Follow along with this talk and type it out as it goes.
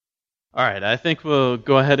All right, I think we'll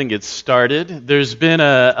go ahead and get started. There's been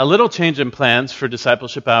a little change in plans for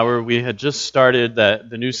Discipleship Hour. We had just started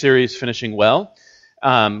the new series, Finishing Well.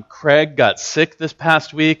 Craig got sick this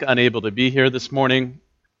past week, unable to be here this morning.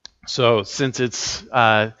 So since it's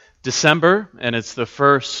December and it's the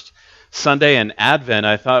first Sunday in Advent,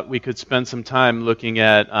 I thought we could spend some time looking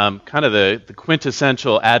at kind of the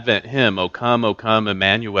quintessential Advent hymn, O come,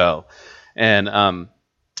 Emmanuel. And,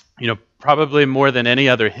 probably more than any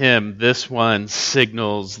other hymn, this one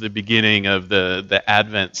signals the beginning of the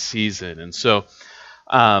Advent season. And so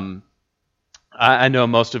I know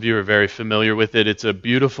most of you are very familiar with it. It's a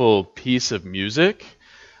beautiful piece of music,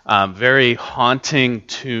 very haunting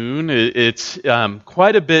tune. It's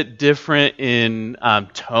quite a bit different in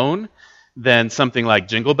tone than something like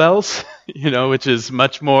Jingle Bells, which is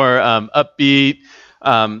much more upbeat.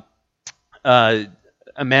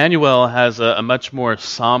 Emmanuel has a much more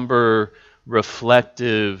somber,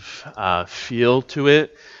 reflective feel to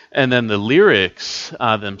it. And then the lyrics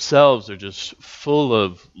themselves are just full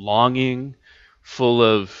of longing, full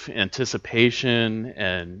of anticipation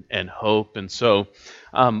and hope. And so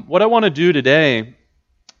what I want to do today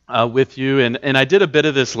with you, and I did a bit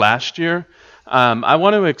of this last year, I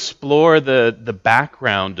want to explore the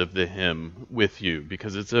background of the hymn with you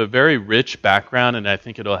because it's a very rich background, and I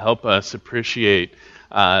think it'll help us appreciate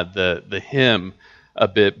the hymn a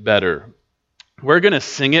bit better. We're going to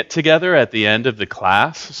sing it together at the end of the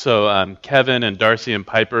class. So Kevin and Darcy and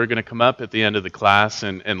Piper are going to come up at the end of the class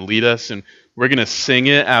and lead us, and we're going to sing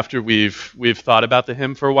it after we've thought about the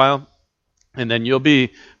hymn for a while. And then you'll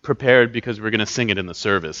be prepared because we're going to sing it in the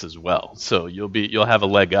service as well. So you'll have a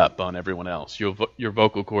leg up on everyone else. Your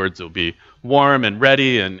vocal cords will be warm and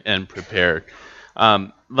ready and prepared.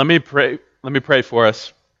 Let me pray for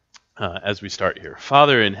us as we start here.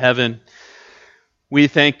 Father in heaven, we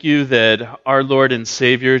thank you that our Lord and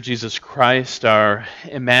Savior, Jesus Christ, our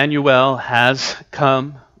Emmanuel, has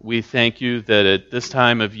come. We thank you that at this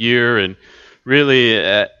time of year and really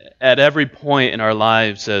at every point in our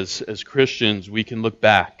lives as Christians, we can look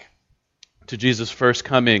back to Jesus' first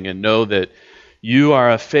coming and know that you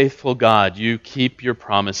are a faithful God. You keep your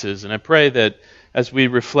promises. And I pray that as we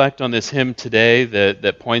reflect on this hymn today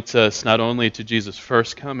that points us not only to Jesus'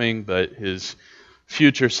 first coming, but his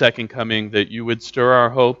future second coming, that you would stir our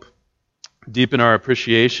hope, deepen our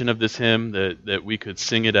appreciation of this hymn, that we could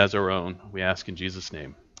sing it as our own. We ask in Jesus'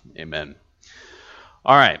 name. Amen.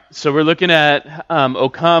 All right, so we're looking at O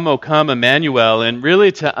come, Emmanuel, and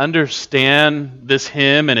really to understand this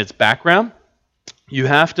hymn and its background, you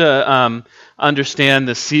have to understand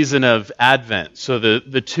the season of Advent. So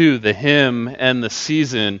the two, the hymn and the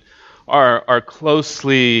season, are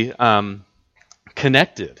closely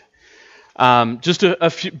connected. Just a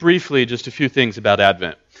few things about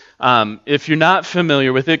Advent. If you're not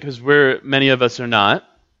familiar with it, because many of us are not,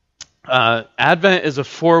 Advent is a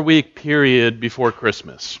 4-week period before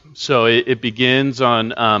Christmas. So it begins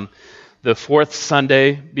on the fourth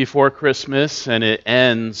Sunday before Christmas, and it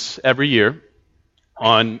ends every year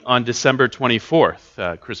on December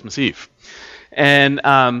 24th, Christmas Eve. And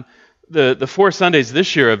the 4 Sundays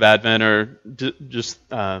this year of Advent are just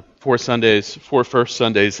 4 first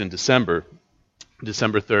Sundays in December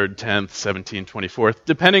 3rd, 10th, 17th, 24th.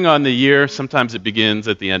 Depending on the year, sometimes it begins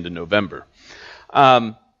at the end of November.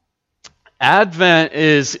 Advent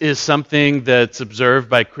is something that's observed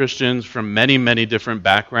by Christians from many, many different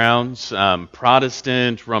backgrounds,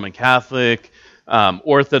 Protestant, Roman Catholic,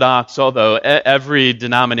 Orthodox, although every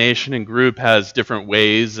denomination and group has different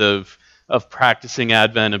ways of practicing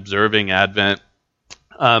Advent, observing Advent.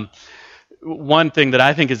 One thing that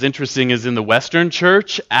I think is interesting is in the Western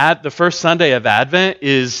Church, at the first Sunday of Advent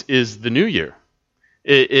is the New Year.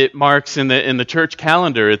 It marks in the church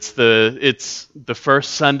calendar. It's the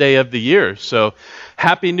first Sunday of the year. So,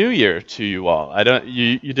 Happy New Year to you all.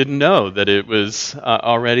 You didn't know that it was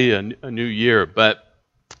already a new year, but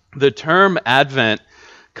the term Advent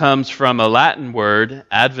comes from a Latin word,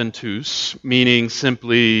 adventus, meaning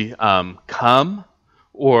simply come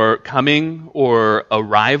or coming or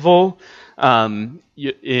arrival. In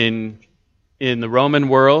the Roman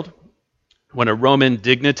world, when a Roman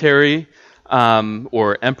dignitary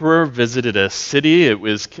or emperor visited a city, it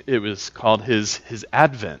was called his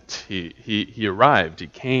advent. He arrived. He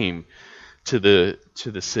came to the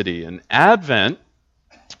city. And Advent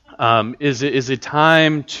is a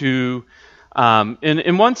time to,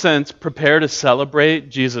 in one sense, prepare to celebrate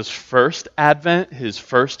Jesus' first advent, his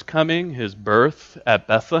first coming, his birth at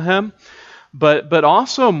Bethlehem. But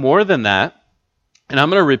also more than that, and I'm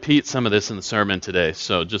going to repeat some of this in the sermon today,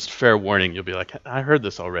 so just fair warning, you'll be like, I heard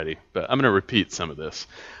this already, but I'm going to repeat some of this.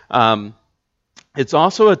 it's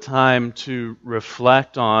also a time to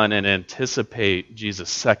reflect on and anticipate Jesus'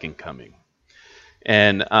 second coming.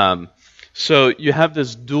 And so you have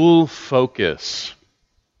this dual focus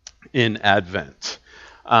in Advent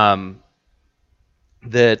that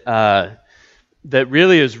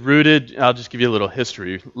really is rooted. I'll just give you a little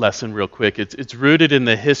history lesson real quick. It's rooted in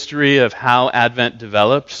the history of how Advent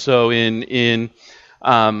developed. So in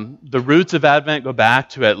the roots of Advent go back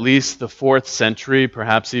to at least the 4th century,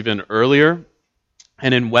 perhaps even earlier.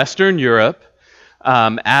 And in Western Europe,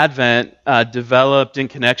 Advent developed in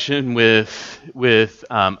connection with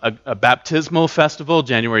a baptismal festival,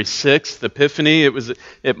 January 6th, Epiphany.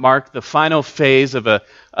 It marked the final phase of a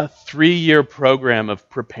 3-year program of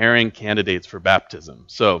preparing candidates for baptism.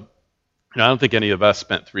 So, I don't think any of us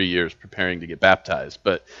spent 3 years preparing to get baptized,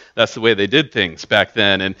 but that's the way they did things back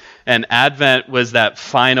then. And Advent was that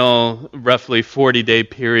final, roughly 40-day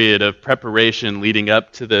period of preparation leading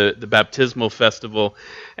up to the baptismal festival.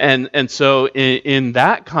 And so in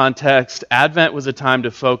that context, Advent was a time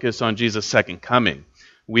to focus on Jesus' second coming.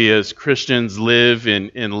 We as Christians live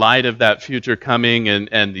in light of that future coming,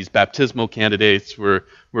 and these baptismal candidates were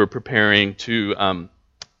preparing to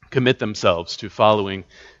commit themselves to following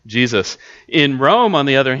Jesus. In Rome, on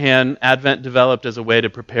the other hand, Advent developed as a way to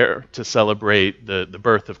prepare to celebrate the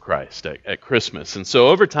birth of Christ at Christmas. And so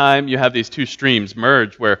over time, you have these two streams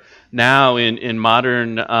merge, where now in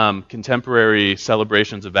modern contemporary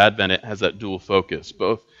celebrations of Advent, it has that dual focus,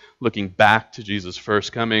 both looking back to Jesus'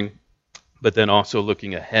 first coming, but then also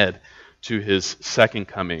looking ahead to his second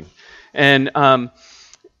coming. And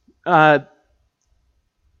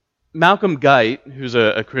Malcolm Guite, who's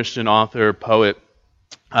a Christian author, poet,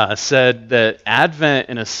 said that Advent,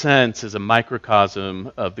 in a sense, is a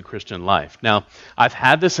microcosm of the Christian life. Now, I've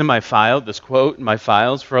had this quote in my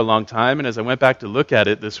files for a long time, and as I went back to look at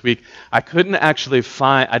it this week, I couldn't actually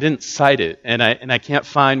I didn't cite it, and I can't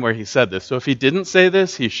find where he said this. So if he didn't say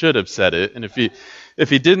this, he should have said it, and if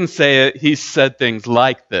he didn't say it, he said things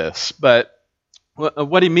like this. But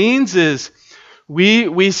what he means is, we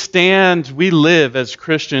live as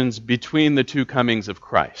Christians between the two comings of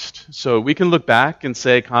Christ. So we can look back and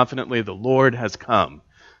say confidently, the Lord has come.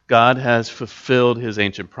 God has fulfilled his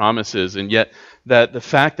ancient promises, and yet that the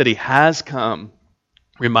fact that he has come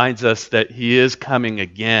reminds us that he is coming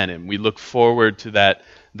again, and we look forward to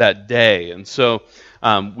that day. And so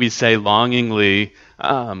we say longingly,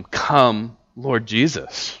 come, Lord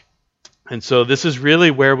Jesus. And so this is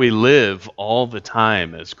really where we live all the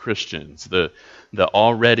time as Christians, the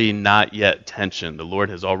already not yet tension. The Lord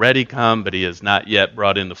has already come, but he has not yet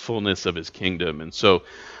brought in the fullness of his kingdom. And so,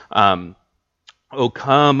 O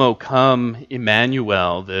come,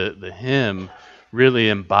 Emmanuel, the hymn really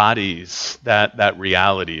embodies that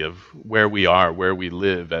reality of where we are, where we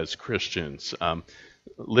live as Christians,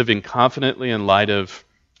 living confidently in light of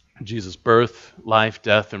Jesus' birth, life,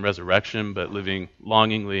 death, and resurrection, but living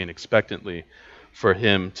longingly and expectantly for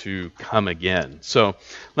him to come again. So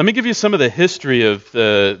let me give you some of the history of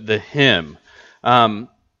the hymn.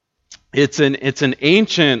 It's an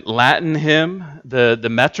ancient Latin hymn. The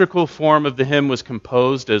metrical form of the hymn was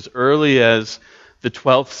composed as early as the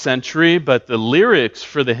 12th century, but the lyrics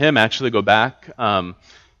for the hymn actually go back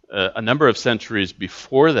a number of centuries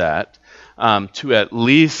before that, to at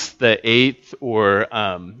least the 8th or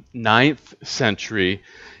 9th century.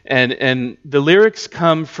 And the lyrics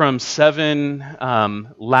come from 7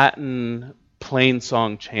 Latin plain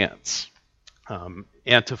song chants,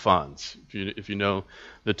 antiphons, if you know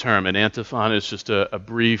the term. An antiphon is just a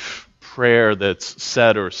brief prayer that's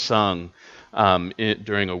said or sung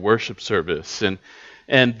during a worship service.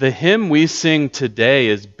 And the hymn we sing today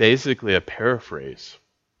is basically a paraphrase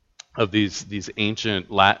of these ancient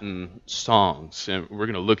Latin songs, and we're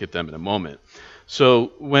going to look at them in a moment.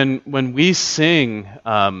 So when we sing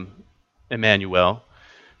Emmanuel,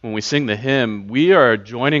 when we sing the hymn, we are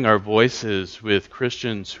joining our voices with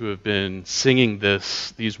Christians who have been singing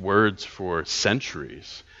these words for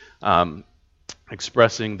centuries,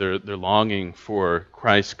 expressing their longing for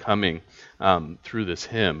Christ's coming through this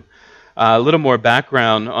hymn. A little more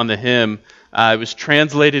background on the hymn. It was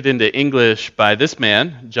translated into English by this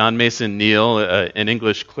man, John Mason Neal, an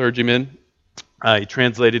English clergyman. He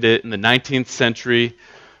translated it in the 19th century,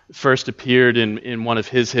 first appeared in one of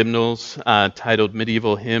his hymnals titled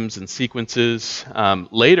Medieval Hymns and Sequences.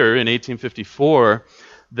 Later, in 1854,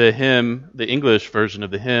 the English version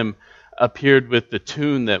of the hymn, appeared with the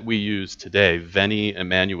tune that we use today, Veni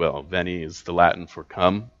Emmanuel. Veni is the Latin for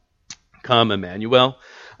come Emmanuel.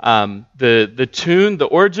 The tune, the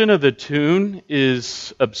origin of the tune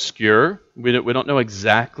is obscure. We don't know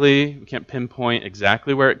exactly, we can't pinpoint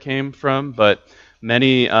exactly where it came from, but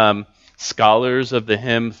many Scholars of the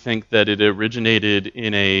hymn think that it originated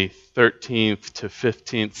in a 13th to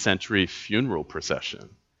 15th century funeral procession.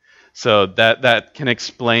 So that can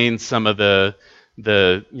explain some of the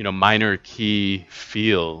minor key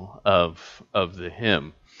feel of the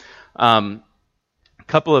hymn. A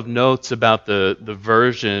couple of notes about the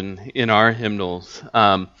version in our hymnals.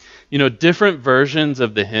 Different versions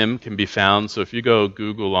of the hymn can be found. So if you go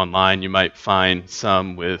Google online, you might find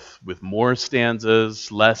some with more stanzas,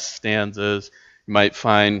 less stanzas. You might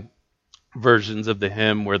find versions of the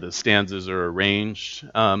hymn where the stanzas are arranged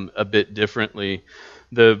a bit differently.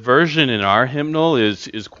 The version in our hymnal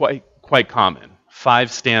is quite common.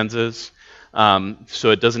 5 stanzas.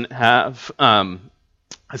 So it doesn't have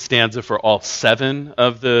a stanza for all 7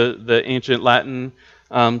 of the ancient Latin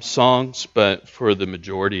songs, but for the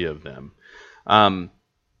majority of them.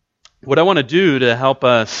 What I want to do to help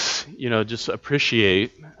us, just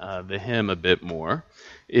appreciate the hymn a bit more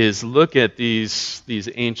is look at these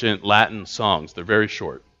ancient Latin songs. They're very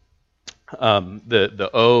short. The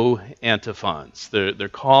O antiphons. They're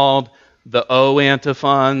called the O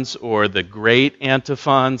antiphons or the great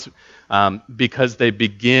antiphons because they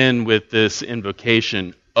begin with this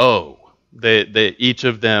invocation, O. Each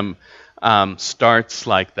of them starts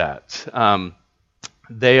like that.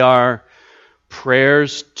 They are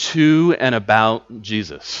prayers to and about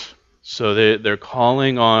Jesus. So they're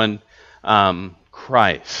calling on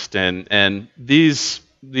Christ. And these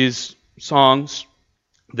songs,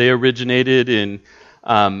 they originated in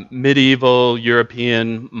medieval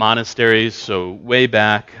European monasteries, so way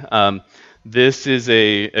back. This is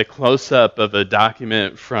a close-up of a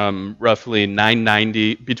document from roughly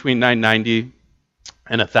between 990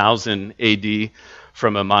 and 1000 AD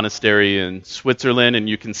from a monastery in Switzerland. And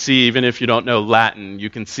you can see, even if you don't know Latin, you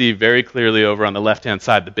can see very clearly over on the left-hand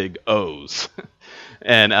side the big O's.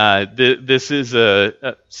 And this is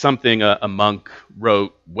something a monk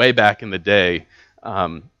wrote way back in the day,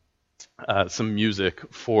 some music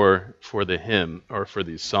for the hymn or for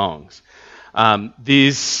these songs.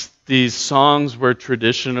 These songs were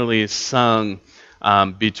traditionally sung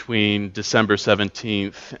between December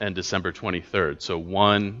 17th and December 23rd. So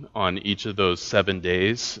one on each of those 7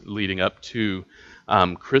 days leading up to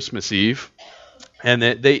Christmas Eve. And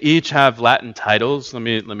they each have Latin titles. Let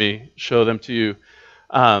me show them to you.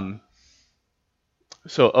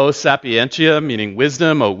 So O Sapientia, meaning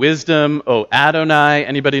wisdom, O Adonai.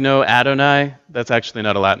 Anybody know Adonai? That's actually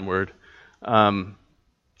not a Latin word.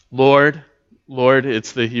 Lord,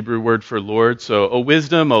 it's the Hebrew word for Lord. So O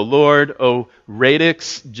wisdom, O Lord, O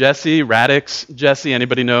radix, Jesse.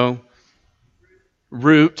 Anybody know?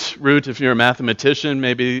 Root, if you're a mathematician,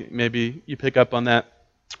 maybe you pick up on that.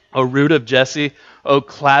 O root of Jesse. O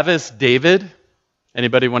clavis David.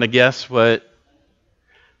 Anybody want to guess what?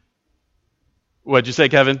 What'd you say,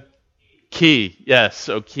 Kevin? Key, yes.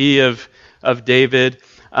 So key of David.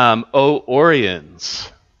 O Oriens.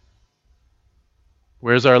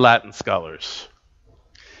 Where's our Latin scholars?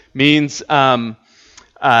 Means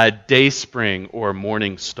day spring or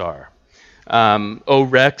morning star. O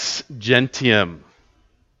Rex Gentium.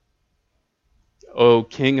 O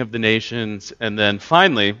King of the nations. And then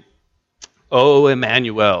finally, O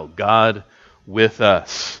Emmanuel, God with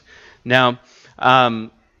us. Now,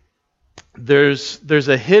 there's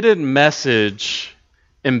a hidden message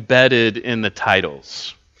embedded in the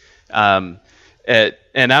titles. And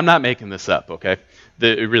I'm not making this up, okay?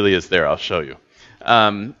 It really is there. I'll show you.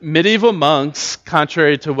 Medieval monks,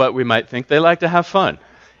 contrary to what we might think, they like to have fun.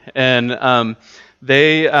 And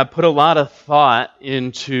they put a lot of thought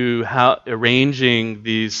into how arranging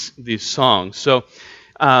these songs. So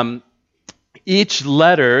each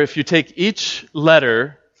letter, if you take each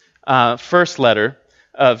letter, first letter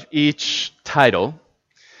of each title,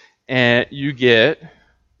 and you get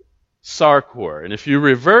Sarkor. And if you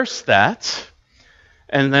reverse that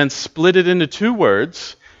and then split it into 2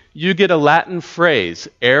 words, you get a Latin phrase,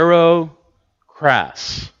 aero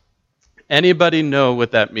cras. Anybody know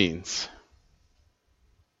what that means?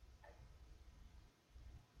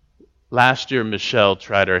 Last year, Michelle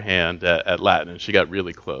tried her hand at Latin, and she got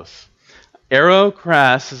really close. Aero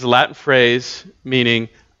cras is a Latin phrase meaning,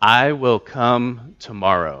 I will come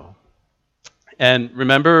tomorrow. And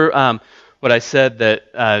remember what I said,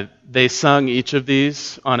 that they sung each of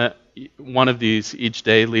these on one of these each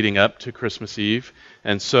day leading up to Christmas Eve.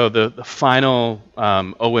 And so the final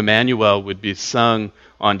O Emmanuel would be sung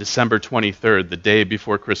on December 23rd, the day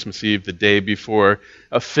before Christmas Eve, the day before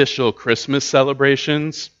official Christmas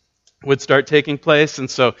celebrations would start taking place. And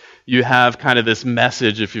so you have kind of this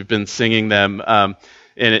message, if you've been singing them,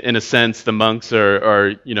 in a sense, the monks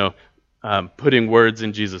are putting words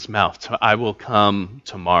in Jesus' mouth. I will come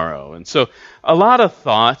tomorrow. And so a lot of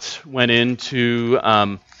thought went into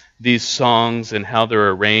these songs and how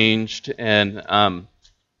they're arranged. And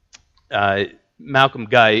Malcolm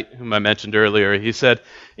Guite, whom I mentioned earlier, he said,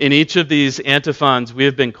 in each of these antiphons, we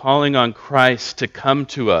have been calling on Christ to come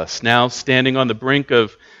to us. Now, standing on the brink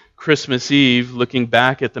of Christmas Eve, looking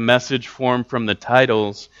back at the message formed from the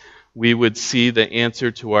titles, we would see the answer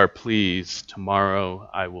to our pleas, tomorrow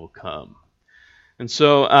I will come. And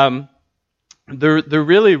so they're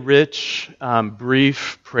really rich,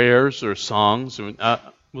 brief prayers or songs.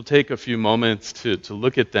 We'll take a few moments to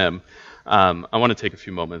look at them. I want to take a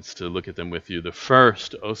few moments to look at them with you. The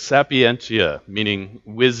first, O sapientia, meaning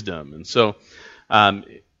wisdom. And so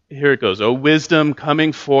here it goes. O wisdom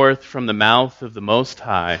coming forth from the mouth of the Most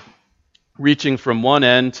High, reaching from one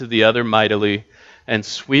end to the other mightily, and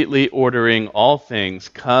sweetly ordering all things,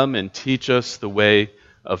 come and teach us the way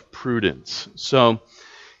of prudence. So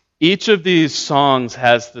each of these songs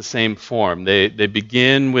has the same form. They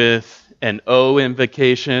begin with an O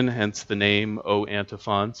invocation, hence the name O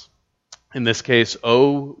antiphons. In this case,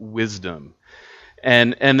 O wisdom.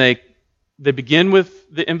 And they begin with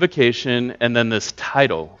the invocation and then this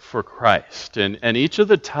title for Christ. And each of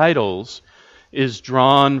the titles is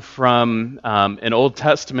drawn from an Old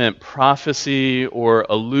Testament prophecy or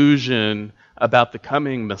allusion about the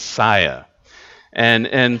coming Messiah.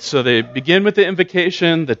 And so they begin with the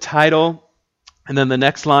invocation, the title, and then the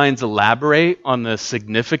next lines elaborate on the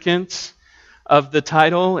significance of the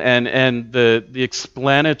title, and the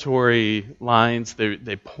explanatory lines,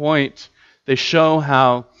 they show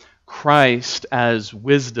how Christ as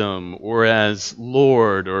wisdom or as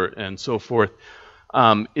Lord and so forth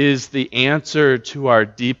is the answer to our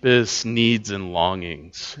deepest needs and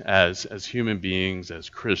longings as human beings, as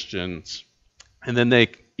Christians. And then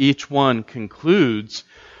each one concludes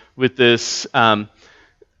with this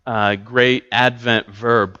great Advent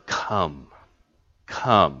verb, come.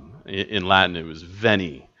 Come. In Latin, it was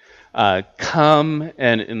veni. Come,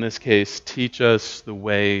 and in this case, teach us the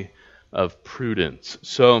way of prudence.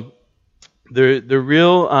 So they're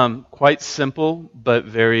real, quite simple, but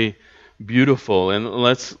very beautiful. And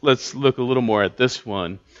let's look a little more at this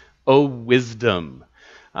one. O wisdom.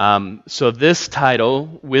 So this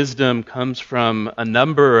title, wisdom, comes from a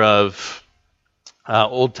number of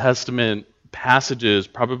Old Testament passages,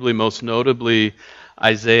 probably most notably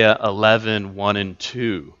Isaiah 11, 1 and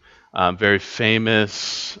 2. Very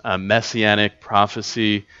famous messianic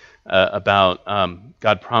prophecy about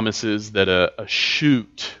God promises that a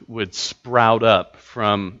shoot would sprout up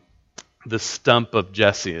from the stump of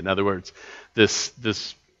Jesse. In other words,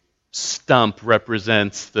 this stump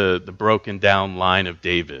represents the broken down line of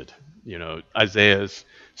David. You know, Isaiah's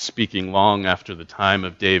speaking long after the time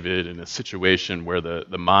of David in a situation where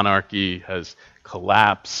the monarchy has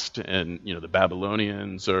collapsed and, you know, the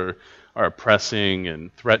Babylonians are oppressing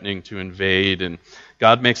and threatening to invade. And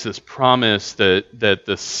God makes this promise that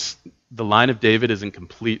the line of David isn't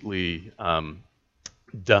completely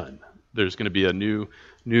done. There's going to be a new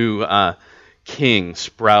king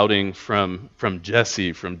sprouting from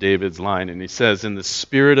Jesse, from David's line. And he says, and the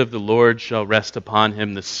Spirit of the Lord shall rest upon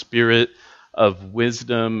him, the Spirit of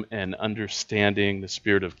wisdom and understanding, the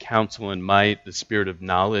Spirit of counsel and might, the Spirit of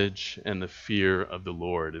knowledge and the fear of the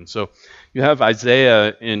Lord. And so you have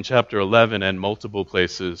Isaiah in chapter 11 and multiple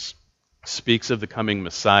places speaks of the coming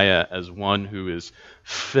Messiah as one who is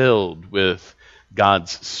filled with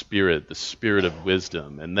God's Spirit, the Spirit of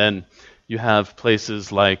wisdom. And then you have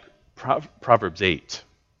places like Proverbs 8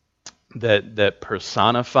 that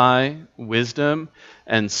personify wisdom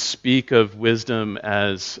and speak of wisdom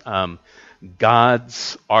as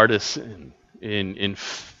God's artisan in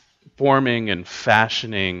forming and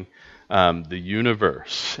fashioning the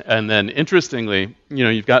universe. And then, interestingly, you know,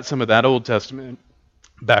 you've got some of that Old Testament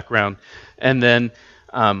background, and then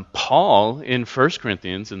Paul in 1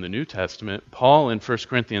 Corinthians, in the New Testament, Paul in 1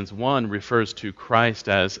 Corinthians 1 refers to Christ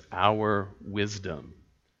as our wisdom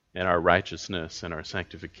and our righteousness and our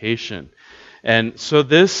sanctification. And so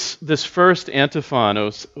this first antiphon, O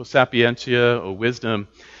sapientia, O wisdom,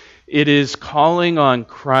 it is calling on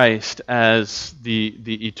Christ as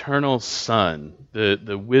the eternal Son,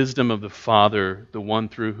 the wisdom of the Father, the one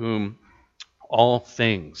through whom all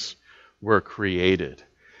things were created.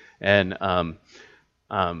 And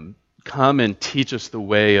come and teach us the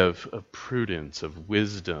way of prudence, of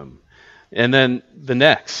wisdom. And then the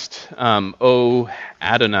next, O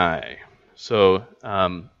Adonai. So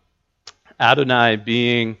Adonai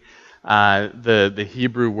being the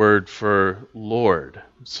Hebrew word for Lord.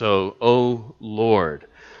 So, O Lord.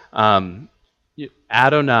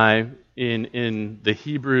 Adonai in the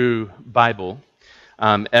Hebrew Bible,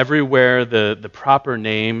 everywhere the proper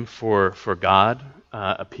name for God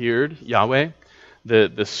appeared, Yahweh,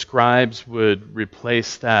 the scribes would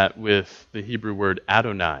replace that with the Hebrew word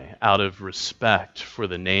Adonai out of respect for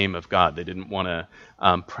the name of God. They didn't want to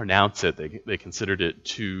pronounce it. They considered it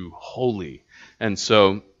too holy. And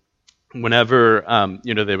so whenever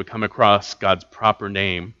they would come across God's proper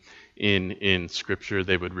name in Scripture,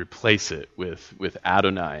 they would replace it with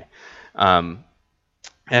Adonai.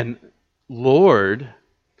 And Lord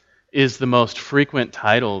is the most frequent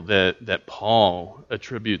title that Paul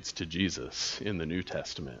attributes to Jesus in the New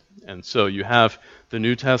Testament. And so you have the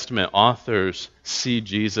New Testament authors see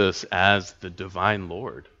Jesus as the divine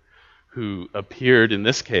Lord who appeared in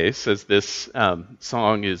this case, as this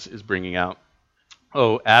song is bringing out,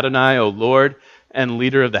 O Adonai, O Lord, and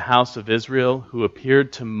leader of the house of Israel, who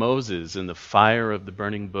appeared to Moses in the fire of the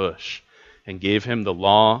burning bush and gave him the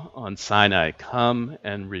law on Sinai, come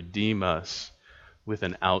and redeem us with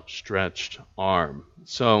an outstretched arm.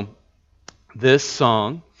 So this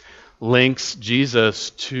song links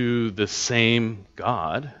Jesus to the same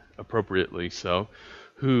God, appropriately so,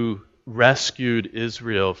 who rescued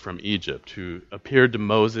Israel from Egypt, who appeared to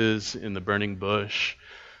Moses in the burning bush,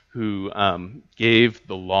 who gave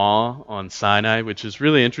the law on Sinai, which is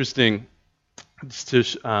really interesting.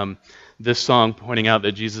 This song pointing out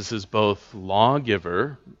that Jesus is both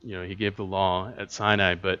lawgiver, he gave the law at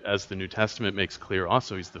Sinai, but as the New Testament makes clear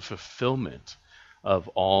also, he's the fulfillment of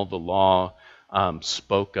all the law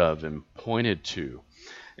spoke of and pointed to.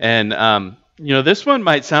 And, this one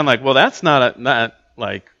might sound like, well, that's not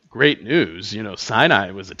like great news.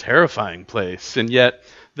 Sinai was a terrifying place. And yet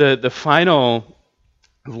the final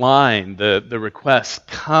line, the request,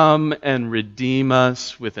 come and redeem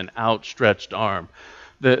us with an outstretched arm.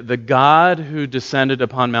 The God who descended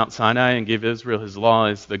upon Mount Sinai and gave Israel his law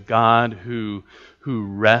is the God who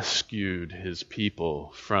rescued his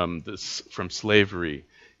people from slavery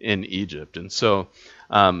in Egypt. And so,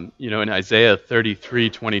 in Isaiah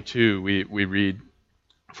 33:22, we read,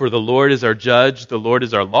 "For the Lord is our judge, the Lord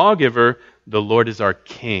is our lawgiver, the Lord is our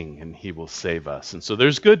king, and he will save us." And so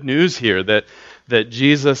there's good news here that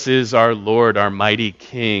Jesus is our Lord, our mighty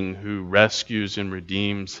king who rescues and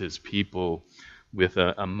redeems his people with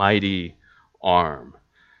a mighty arm.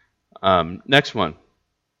 Next one.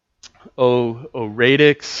 O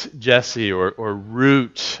radix Jesse, or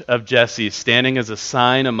root of Jesse, standing as a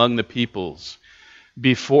sign among the peoples.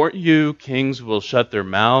 Before you, kings will shut their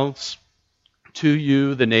mouths. To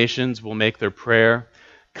you, the nations will make their prayer.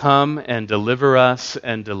 Come and deliver us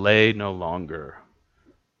and delay no longer.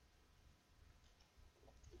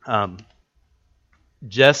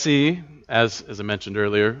 Jesse, as I mentioned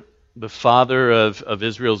earlier, the father of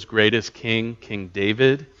Israel's greatest king, King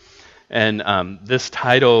David. And this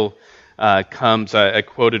title comes, I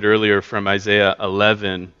quoted earlier from Isaiah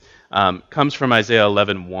 11, comes from Isaiah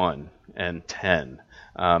 11:1 and 10.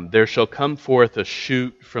 There shall come forth a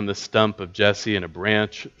shoot from the stump of Jesse, and a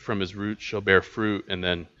branch from his root shall bear fruit. And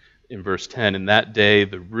then in verse 10, in that day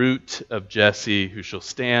the root of Jesse, who shall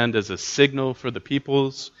stand as a signal for the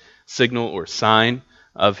peoples, signal or sign,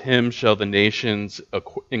 of him shall the nations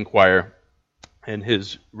inquire, and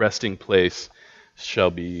his resting place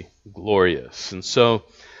shall be glorious. And so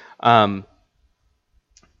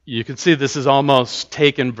you can see this is almost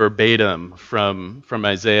taken verbatim from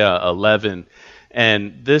Isaiah 11.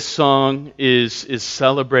 And this song is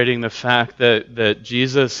celebrating the fact that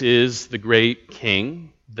Jesus is the great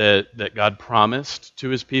king that God promised to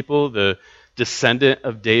his people, the descendant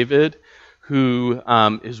of David, who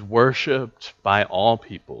is worshipped by all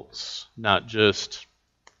peoples, not just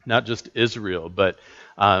Israel, but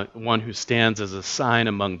one who stands as a sign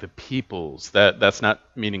among the peoples. That's not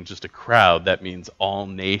meaning just a crowd, that means all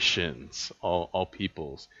nations, all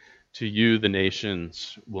peoples. To you the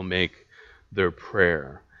nations will make their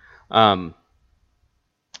prayer.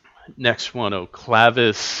 Next one, O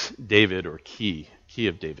clavis David, or key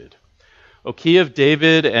of David. O key of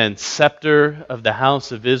David and scepter of the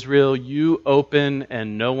house of Israel, you open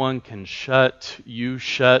and no one can shut, you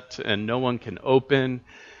shut and no one can open.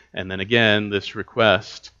 And then again, this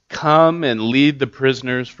request, come and lead the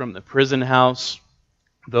prisoners from the prison house,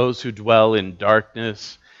 those who dwell in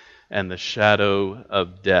darkness and the shadow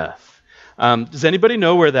of death. Does anybody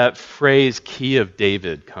know where that phrase, key of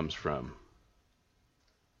David, comes from?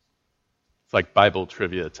 It's like Bible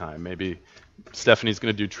trivia time. Maybe Stephanie's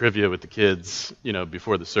going to do trivia with the kids,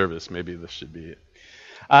 before the service. Maybe this should be it.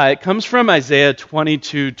 It comes from Isaiah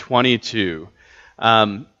 22:22.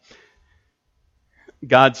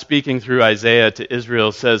 God speaking through Isaiah to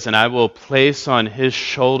Israel says, "And I will place on his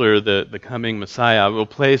shoulder," the coming Messiah, "I will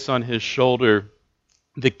place on his shoulder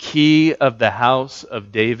the key of the house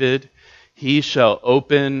of David. He shall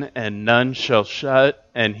open and none shall shut,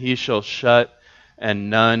 and he shall shut and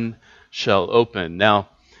none shall open." Now,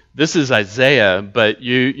 this is Isaiah, but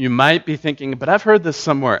you might be thinking, but I've heard this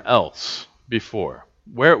somewhere else before.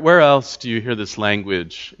 Where else do you hear this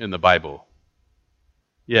language in the Bible?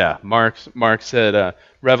 Yeah, Mark said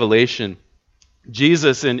Revelation.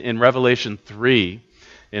 Jesus in Revelation 3,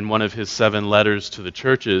 in one of his 7 letters to the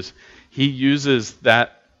churches, he uses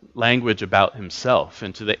that language about himself.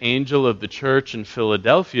 And to the angel of the church in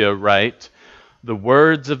Philadelphia write, "The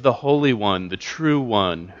words of the Holy One, the true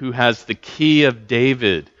one, who has the key of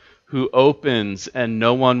David, who opens and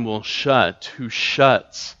no one will shut, who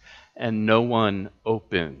shuts and no one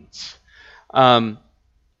opens."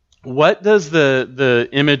 What does the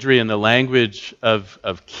imagery and the language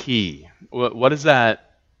of key, what does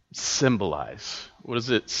that symbolize? What does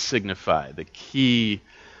it signify? The key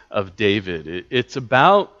of David. It's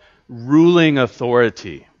about ruling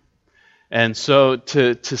authority. And so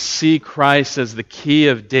to see Christ as the key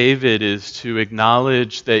of David is to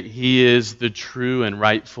acknowledge that he is the true and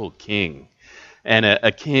rightful king, and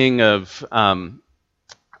a king of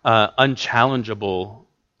unchallengeable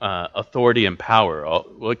authority and power.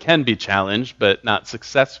 Well, it can be challenged, but not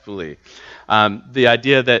successfully. The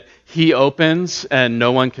idea that he opens and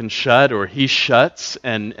no one can shut, or he shuts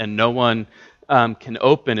and no one can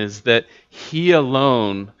open, is that he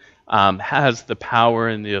alone has the power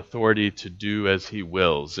and the authority to do as he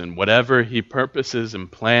wills. And whatever he purposes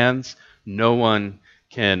and plans, no one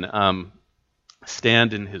can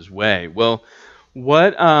stand in his way. Well,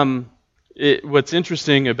 what's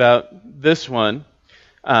interesting about this one,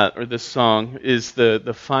 or this song, is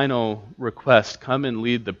the final request: "Come and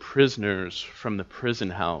lead the prisoners from the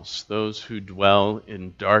prison house, those who dwell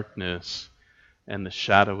in darkness and the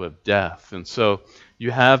shadow of death." And so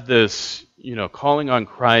you have this, calling on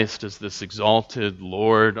Christ as this exalted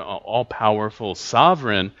Lord, all-powerful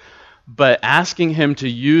sovereign, but asking him to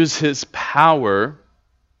use his power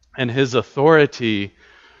and his authority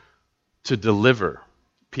to deliver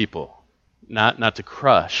people, not to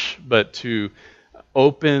crush, but to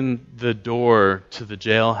open the door to the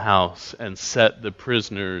jailhouse and set the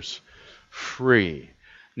prisoners free.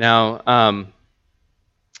 Now,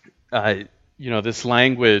 this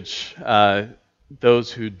language,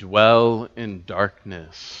 those who dwell in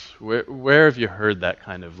darkness, where have you heard that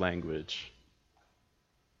kind of language?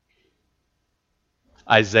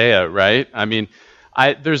 Isaiah, right? I mean,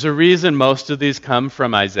 there's a reason most of these come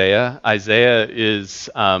from Isaiah. Isaiah is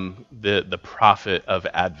the prophet of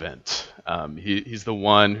Advent. He's the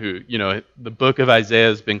one who, the book of Isaiah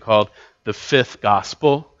has been called the fifth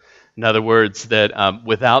gospel. In other words, that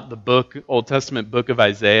without the Old Testament book of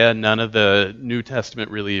Isaiah, none of the New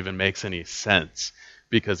Testament really even makes any sense,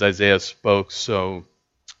 because Isaiah spoke so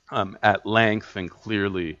at length and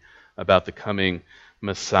clearly about the coming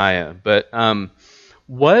Messiah. But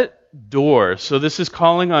what door? So this is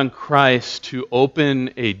calling on Christ to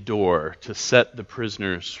open a door to set the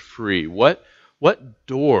prisoners free. What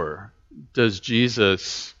door does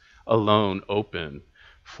Jesus alone open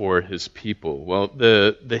for his people? Well,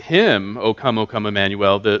 the hymn, O come,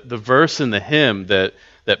 Emmanuel," the verse in the hymn that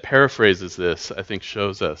paraphrases this, I think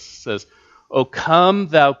shows us. It says, "O come,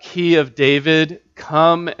 thou key of David,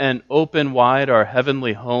 come and open wide our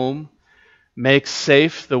heavenly home. Make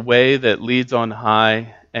safe the way that leads on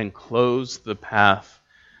high, and close the path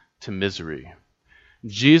to misery."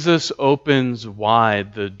 Jesus opens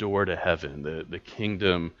wide the door to heaven, the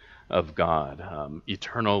kingdom of God,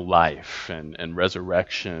 eternal life and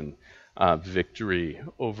resurrection, victory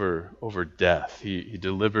over death. He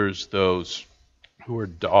delivers those who are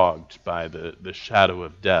dogged by the shadow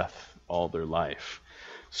of death all their life.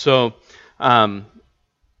 So,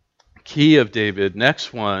 key of David.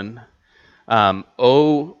 Next one,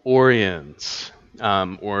 O Oriens,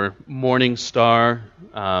 or morning star.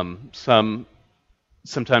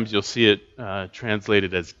 Sometimes you'll see it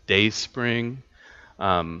translated as day spring.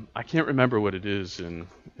 I can't remember what it is in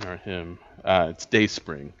our hymn. It's day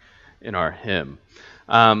spring in our hymn.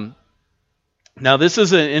 Now this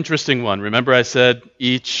is an interesting one. Remember I said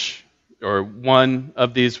one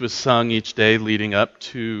of these was sung each day leading up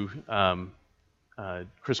to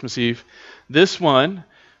Christmas Eve. This one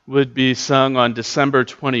would be sung on December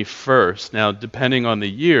 21st. Now, depending on the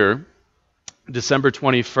year, December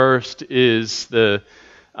 21st is the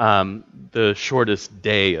shortest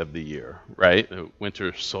day of the year, right? The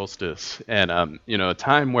winter solstice. And, a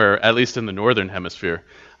time where, at least in the northern hemisphere,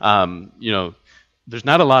 there's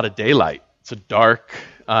not a lot of daylight it's a dark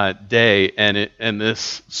day, and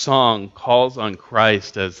this song calls on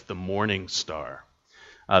Christ as the morning star.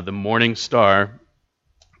 The morning star,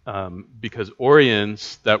 because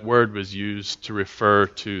Oriens, that word was used to refer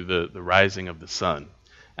to the rising of the sun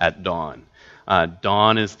at dawn.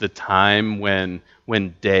 Dawn is the time when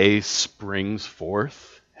day springs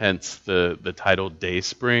forth, hence the title Day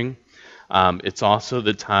Spring. It's also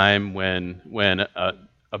the time when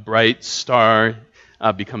a bright star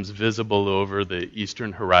becomes visible over the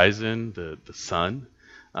eastern horizon, the sun.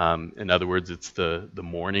 In other words, it's the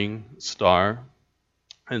morning star.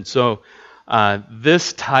 And so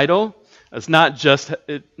this title is not just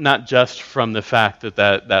from the fact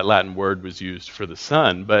that Latin word was used for the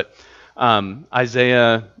sun, but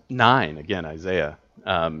Isaiah 9, again, Isaiah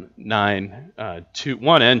 9,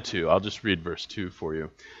 1 and 2. I'll just read verse 2 for you.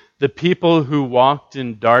 The people who walked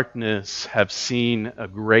in darkness have seen a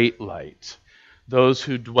great light. Those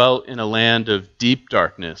who dwelt in a land of deep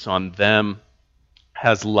darkness, on them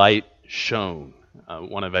has light shone.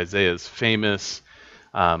 One of Isaiah's famous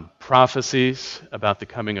prophecies about the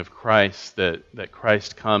coming of Christ, that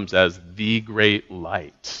Christ comes as the great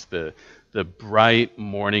light, the bright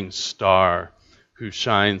morning star who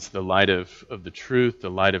shines the light of the truth,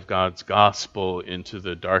 the light of God's gospel into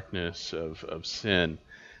the darkness of sin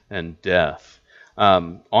and death.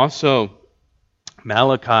 Also,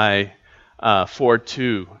 Malachi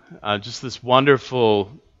 4:2, just this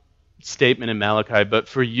wonderful statement in Malachi. But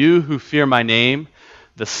for you who fear my name,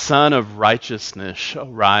 the Son of Righteousness shall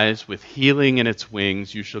rise with healing in its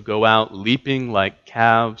wings. You shall go out leaping like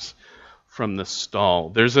calves from the stall.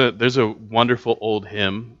 There's a wonderful old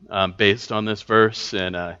hymn based on this verse,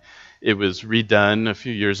 and it was redone a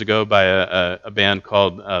few years ago by a band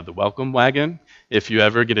called the Welcome Wagon. If you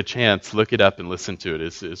ever get a chance, look it up and listen to it.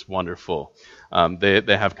 It's wonderful.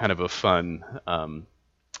 They have kind of a fun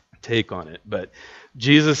take on it. But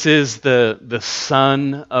Jesus is the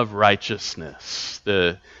Son of Righteousness,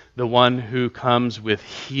 the one who comes with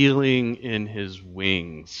healing in his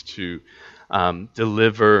wings to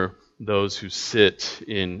deliver those who sit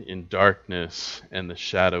in darkness and the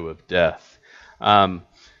shadow of death.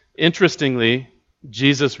 Interestingly,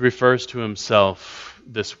 Jesus refers to himself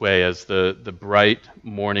this way as the bright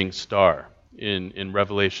morning star in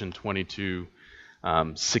Revelation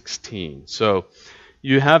 22:16. So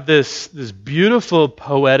you have this beautiful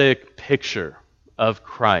poetic picture of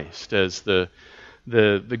Christ as the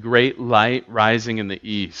great light rising in the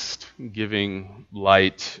east, giving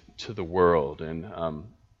light to the world. And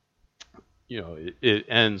it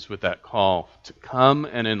ends with that call to come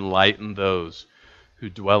and enlighten those who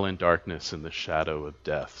dwell in darkness and the shadow of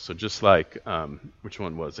death. So just like, which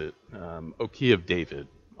one was it? O Key of David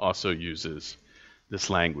also uses this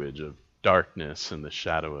language of darkness and the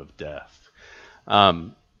shadow of death.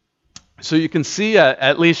 So you can see,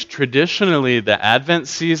 at least traditionally, the Advent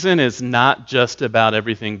season is not just about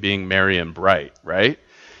everything being merry and bright, right?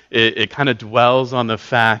 It kind of dwells on the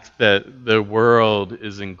fact that the world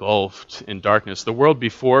is engulfed in darkness. The world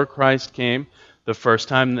before Christ came the first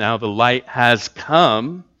time, now the light has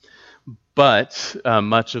come, but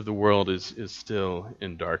much of the world is still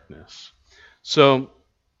in darkness. So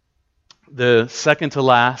the second to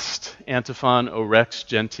last antiphon, O Rex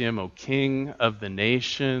Gentium, O King of the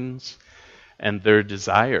nations, and their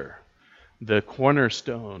desire, the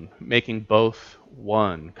cornerstone, making both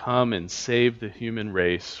one, come and save the human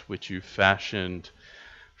race which you fashioned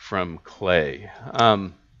from clay. I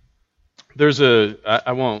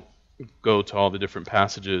won't go to all the different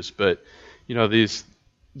passages, but this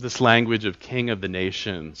language of King of the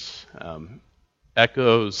nations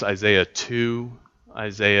echoes Isaiah 2,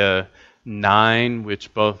 Isaiah 9,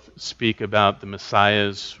 which both speak about the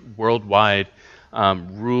Messiah's worldwide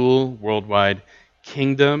rule, worldwide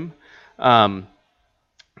kingdom. The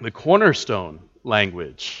cornerstone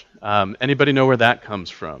language. Anybody know where that comes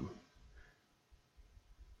from?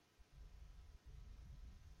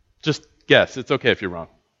 Just guess. It's okay if you're wrong.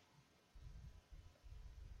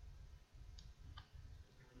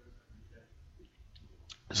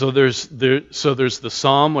 So there's the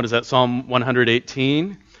Psalm. What is that? Psalm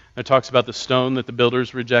 118. It talks about the stone that the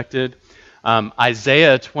builders rejected.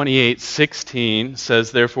 Isaiah 28:16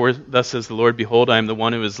 says, "Therefore, thus says the Lord, behold, I am the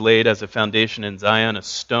one who is laid as a foundation in Zion, a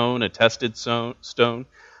stone, a tested stone,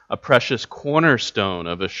 a precious cornerstone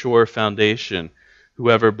of a sure foundation.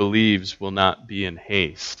 Whoever believes will not be in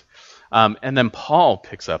haste." And then Paul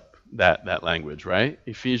picks up that language, right?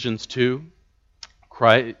 Ephesians 2.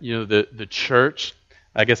 Christ, the church.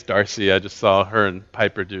 I guess Darcy, I just saw her and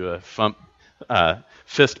Piper do a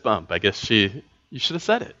fist bump. I guess you should have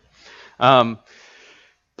said it.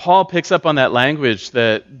 Paul picks up on that language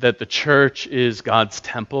that the church is God's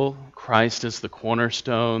temple. Christ is the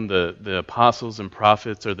cornerstone. The apostles and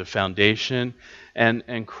prophets are the foundation.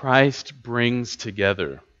 And Christ brings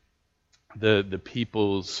together the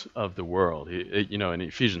peoples of the world. In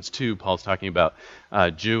Ephesians 2, Paul's talking about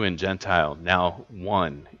Jew and Gentile, now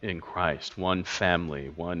one in Christ, one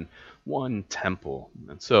family, one temple.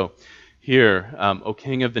 And so here, O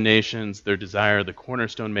King of the nations, their desire, the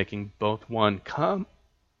cornerstone making both one, come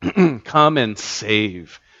and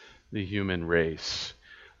save the human race,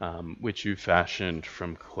 which you fashioned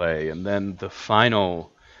from clay. And then the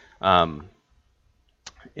final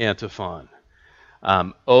antiphon.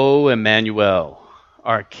 O Emmanuel,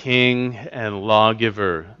 our King and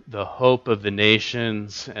lawgiver, the hope of the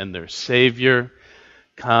nations and their Savior,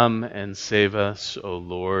 come and save us, O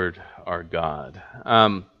Lord our God.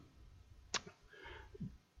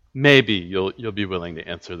 Maybe you'll be willing to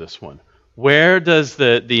answer this one. Where does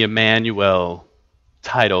the Emmanuel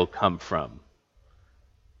title come from?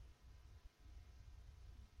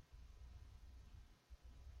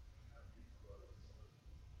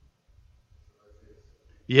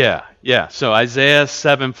 Yeah. So Isaiah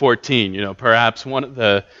 7:14, perhaps one of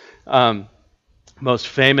the most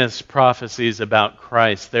famous prophecies about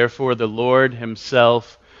Christ. Therefore, the Lord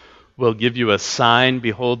himself will give you a sign.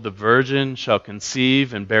 Behold, the virgin shall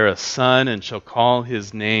conceive and bear a son and shall call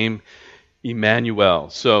his name Emmanuel.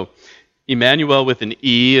 So Emmanuel with an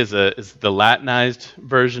E is the Latinized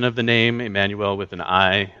version of the name. Emmanuel with an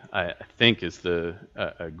I think, is the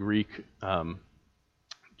Greek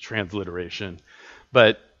transliteration.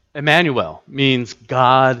 But Emmanuel means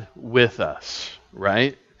God with us,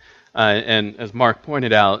 right? And as Mark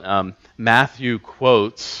pointed out, Matthew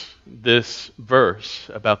quotes this verse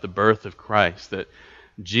about the birth of Christ, that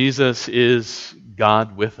Jesus is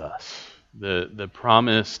God with us, the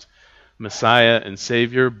promised Messiah and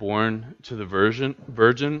Savior born to the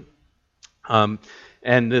Virgin.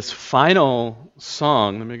 And this final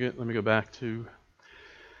song, let me go back to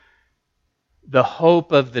the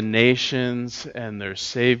hope of the nations and their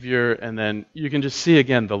Savior, and then you can just see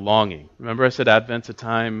again the longing. Remember I said Advent's a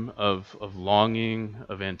time of longing,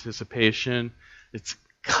 of anticipation. It's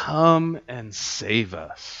come and save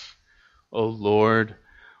us, O Lord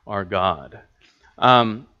our God.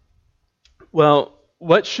 Well,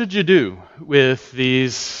 what should you do with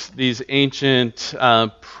these ancient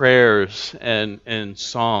prayers and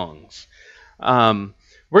songs?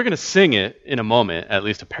 We're going to sing it in a moment, at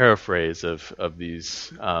least a paraphrase of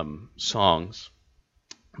these songs.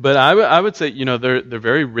 But I would say, they're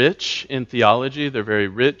very rich in theology. They're very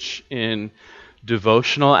rich in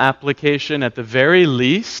devotional application. At the very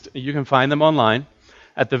least, you can find them online.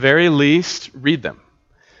 At the very least, read them.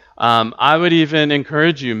 I would even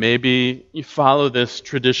encourage you, maybe you follow this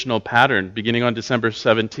traditional pattern beginning on December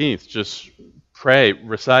 17th. Just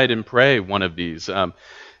recite and pray one of these.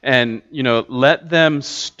 And, let them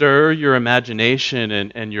stir your imagination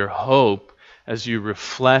and your hope as you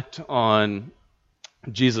reflect on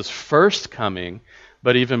Jesus' first coming,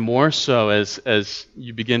 but even more so as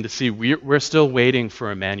you begin to see we're still waiting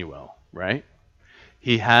for Emmanuel, right?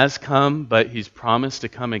 He has come, but he's promised to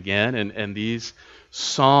come again, and these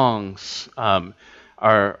songs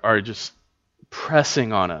are just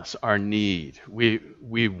pressing on us our need.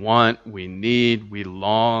 We want, we need, we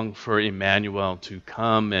long for Emmanuel to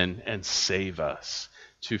come and save us,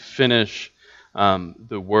 to finish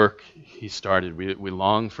the work he started. We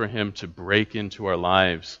long for him to break into our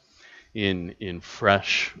lives in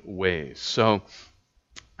fresh ways. So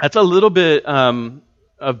that's a little bit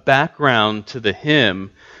of background to the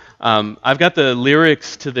hymn. I've got the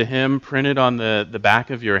lyrics to the hymn printed on the back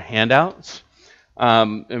of your handouts.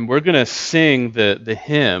 And we're going to sing the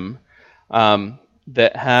hymn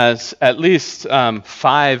that has at least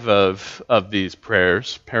 5 of these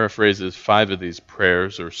prayers, paraphrases 5 of these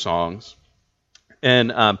prayers or songs.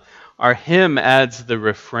 And our hymn adds the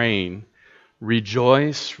refrain,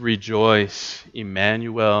 "Rejoice, rejoice,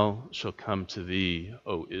 Emmanuel shall come to thee,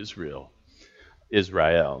 O Israel."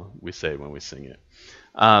 Israel, we say when we sing it.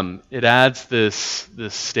 It adds this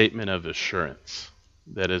statement of assurance,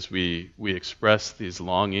 that as we express these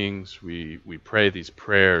longings, we pray these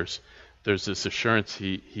prayers, there's this assurance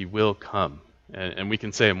he will come. And we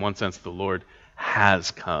can say in one sense the Lord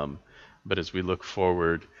has come, but as we look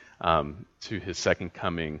forward to his second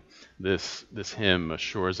coming, this hymn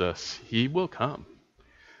assures us he will come.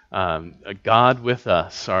 A God with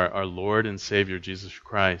us, our Lord and Savior Jesus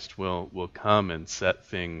Christ, will come and set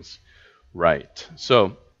things right. So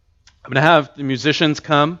I'm going to have the musicians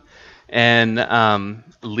come and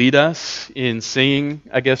lead us in singing.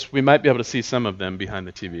 I guess we might be able to see some of them behind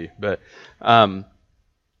the TV, but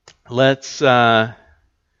Let's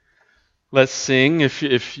let's sing.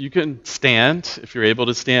 If you can stand, if you're able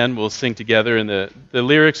to stand, we'll sing together. And the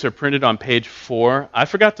lyrics are printed on page 4. I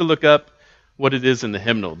forgot to look up what it is in the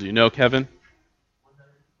hymnal. Do you know, Kevin?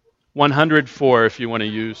 104 if you want to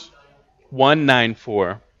use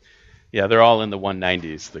 194. Yeah, they're all in the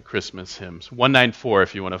 190s, the Christmas hymns. 194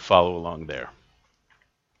 if you want to follow along there.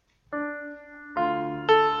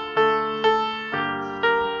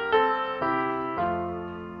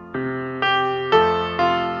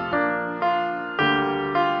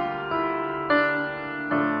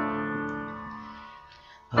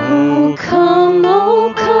 O come,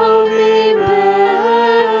 Emmanuel,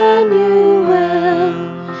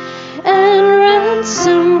 and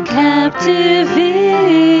ransom captive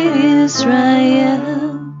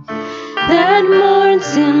Israel that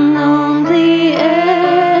mourns in lonely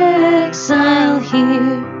exile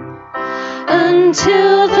here,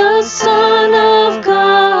 until the Son of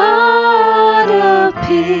God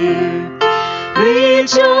appear.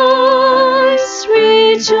 Rejoice,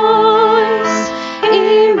 rejoice,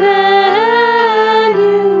 Emmanuel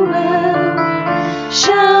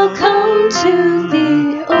shall come to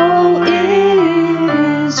thee, O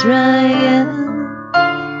Israel.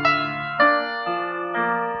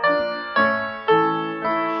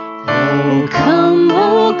 O come,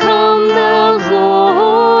 thou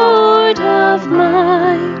Lord of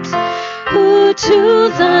might, who to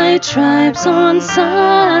thy tribes on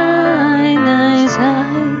Sinai's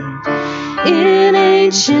height in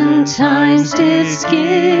ancient times didst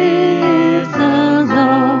give the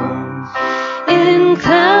law, in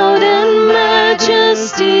cloud and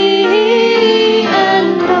majesty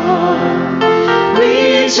and awe.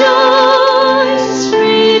 Rejoice,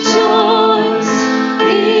 rejoice,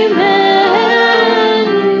 Emmanuel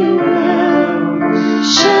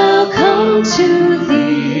shall come to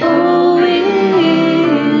thee, O Israel.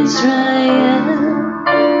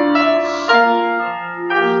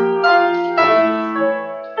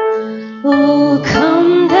 O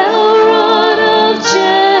come, thou rod of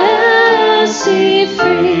Jesse,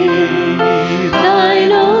 free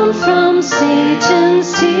thine own from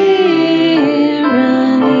Satan's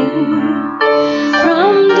tyranny.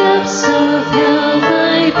 From depths of hell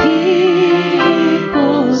thy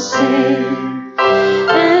people save,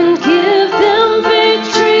 and give them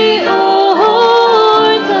victory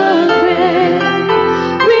o'er the grave.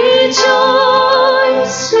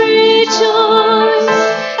 Rejoice, rejoice,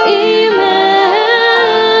 Emmanuel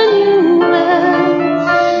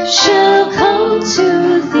shall come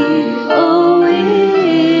to thee, O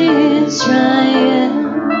Israel.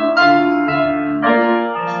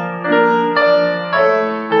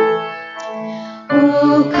 O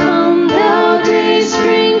come, thou day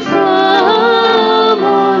spring from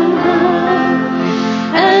on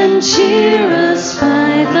high, and cheer us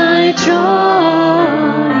by thy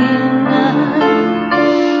drawing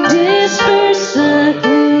nigh. Disperse the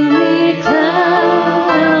gloomy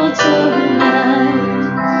clouds of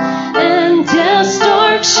night, and death's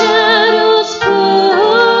dark shadows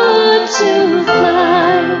put to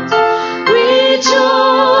flight.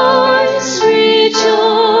 Rejoice,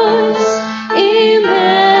 rejoice,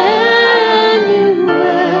 Emmanuel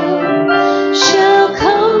shall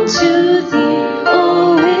come to thee,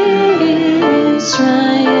 O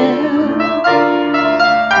Israel.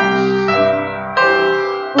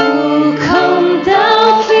 O come,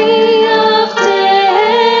 thou King of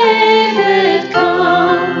David,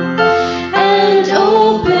 come, and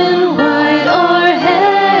open wide our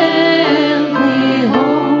heavenly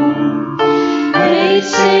home. Make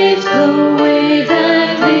safe the way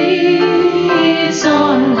that leads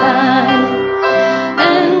on high,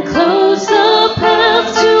 and close the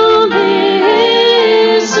path to misery.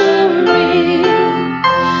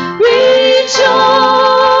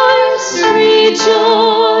 Rejoice,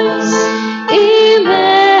 rejoice,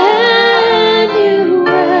 Emmanuel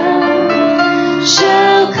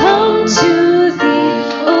shall come to thee,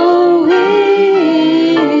 O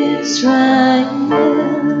Israel.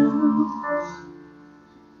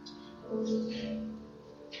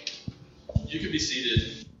 You can be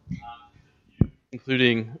seated.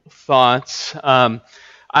 Including thoughts.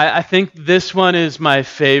 I think this one is my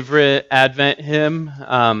favorite Advent hymn.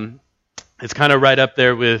 It's kind of right up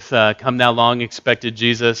there with Come Thou Long Expected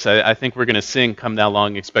Jesus. I think we're going to sing Come Thou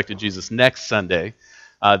Long Expected Jesus next Sunday.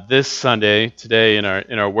 This Sunday, today in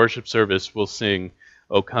our worship service, we'll sing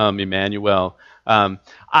O Come Emmanuel.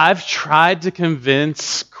 I've tried to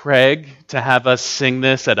convince Craig to have us sing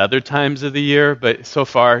this at other times of the year, but so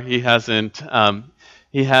far he hasn't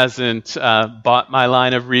He hasn't bought my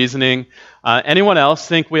line of reasoning. Anyone else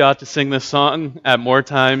think we ought to sing this song at more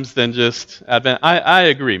times than just Advent? I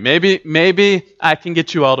agree. Maybe I can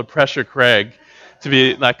get you all to pressure Craig to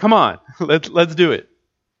be like, come on, let's do it.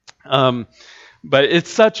 But it's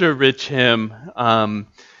such a rich hymn,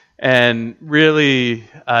 and really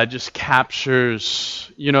just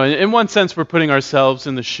captures, in one sense we're putting ourselves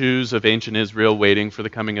in the shoes of ancient Israel waiting for the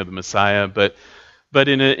coming of the Messiah, but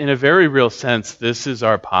in a very real sense, this is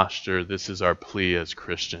our posture, this is our plea as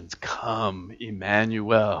Christians. Come,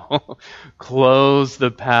 Emmanuel, close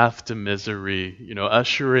the path to misery,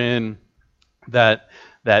 usher in that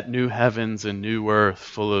new heavens and new earth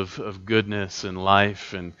full of goodness and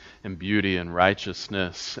life and beauty and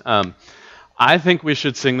righteousness. I think we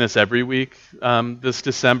should sing this every week this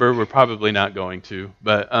December. We're probably not going to,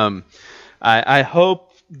 but I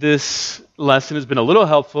hope this lesson has been a little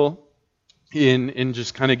helpful in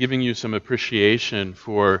just kind of giving you some appreciation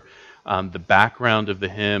for the background of the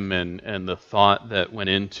hymn and the thought that went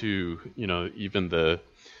into even the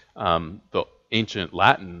ancient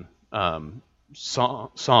Latin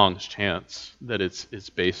songs, chants that it's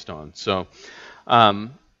based on. So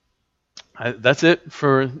that's it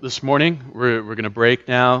for this morning. We're going to break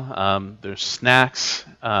now. There's snacks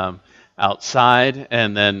outside,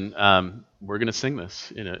 and then we're going to sing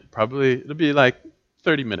this. It'll be like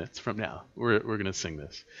 30 minutes from now. We're going to sing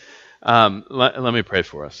this. Let me pray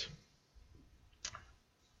for us.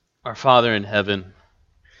 Our Father in heaven,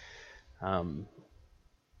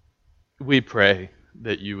 we pray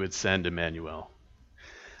that you would send Emmanuel.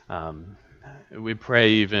 We pray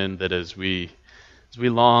even that as we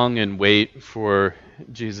long and wait for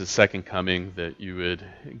Jesus' second coming, that you would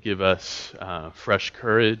give us fresh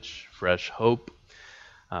courage, fresh hope,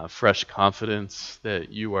 fresh confidence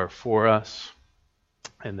that you are for us,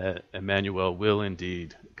 and that Emmanuel will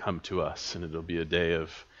indeed come to us, and it'll be a day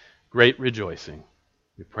of great rejoicing.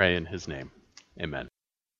 We pray in his name. Amen.